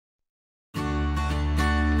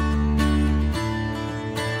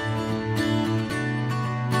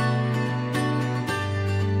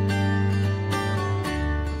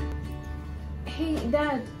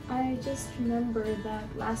Dad, I just remembered that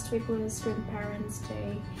last week was Grandparents'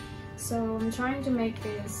 Day. So I'm trying to make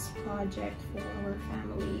this project for our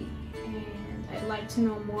family, and I'd like to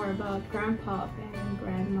know more about Grandpa and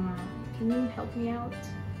Grandma. Can you help me out?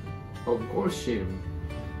 Of course, Shim.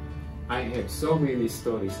 I have so many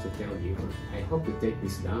stories to tell you. I hope you take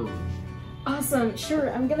this down. Awesome,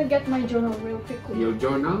 sure. I'm gonna get my journal real quickly. Your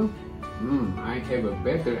journal? I have a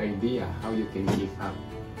better idea how you can keep up.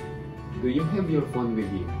 Do you have your phone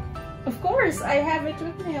with you? Of course, I have it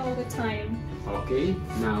with me all the time. Okay,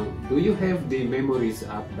 now do you have the Memories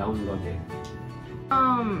app downloaded?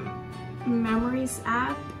 Memories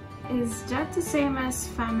app? Is that the same as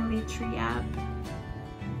Family Tree app?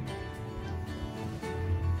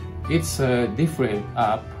 It's a different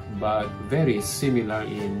app, but very similar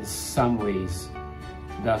in some ways.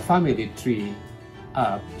 The Family Tree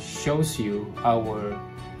app shows you our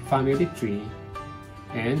family tree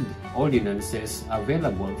and ordinances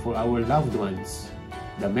available for our loved ones.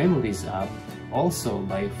 The Memories app, also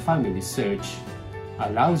by FamilySearch,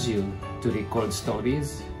 allows you to record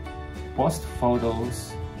stories, post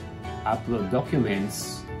photos, upload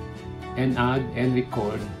documents, and add and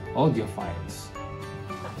record audio files.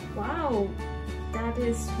 Wow, that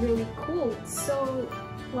is really cool. So,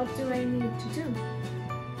 what do I need to do?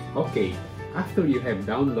 Okay, after you have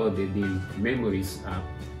downloaded the Memories app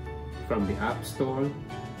from the App Store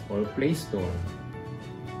or Play Store,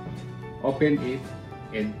 open it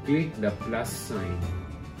and click the plus sign.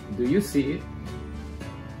 Do you see it?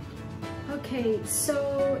 Okay,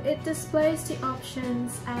 so it displays the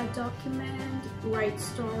options: add document, write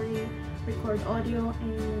story, record audio,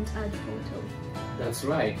 and add photo. That's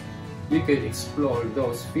right. You can explore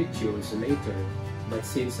those features later, but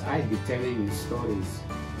since I'll be telling you stories,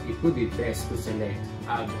 it would be best to select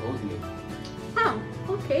add audio. Oh,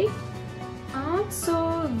 okay.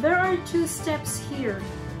 So there are two steps here: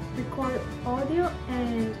 record audio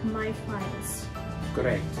and my files.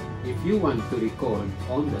 Correct. If you want to record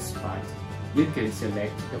on the spot, you can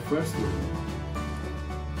select the first one.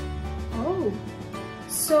 Oh,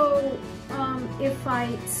 so if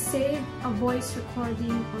I save a voice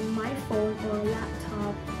recording on my phone or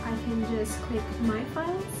laptop, I can just click my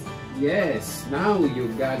files? Yes, now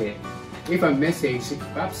you got it. If a message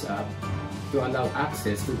pops up to allow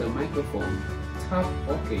access to the microphone, tap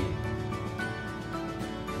OK.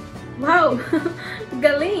 Wow,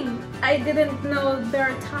 galing! I didn't know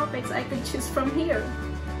there are topics I could choose from here.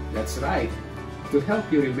 That's right. To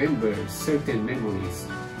help you remember certain memories,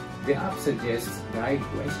 the app suggests guide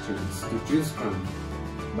questions to choose from,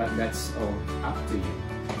 but that's all up to you.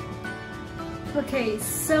 Okay,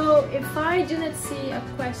 so if I do not see a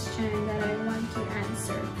question that I want to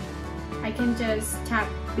answer, I can just tap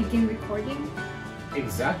begin recording?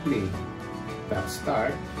 Exactly. Tap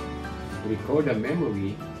start, record a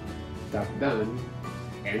memory, tap done,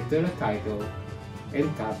 enter a title,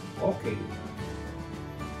 and tap OK.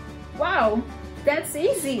 Wow, that's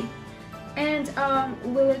easy! And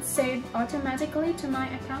will it save automatically to my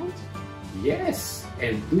account? Yes!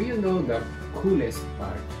 And do you know the coolest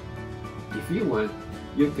part? If you want,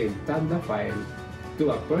 you can tag the file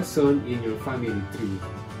to a person in your family tree.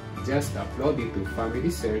 Just upload it to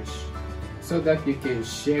FamilySearch so that you can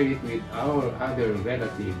share it with our other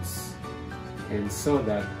relatives, and so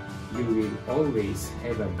that you will always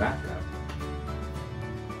have a backup.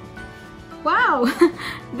 Wow!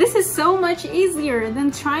 This is so much easier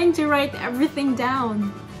than trying to write everything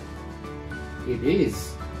down. It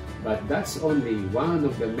is, but that's only one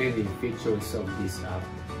of the many features of this app.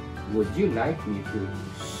 Would you like me to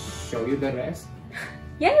show you the rest?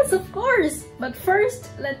 Yes, of course! But first,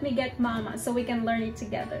 let me get Mama so we can learn it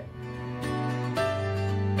together.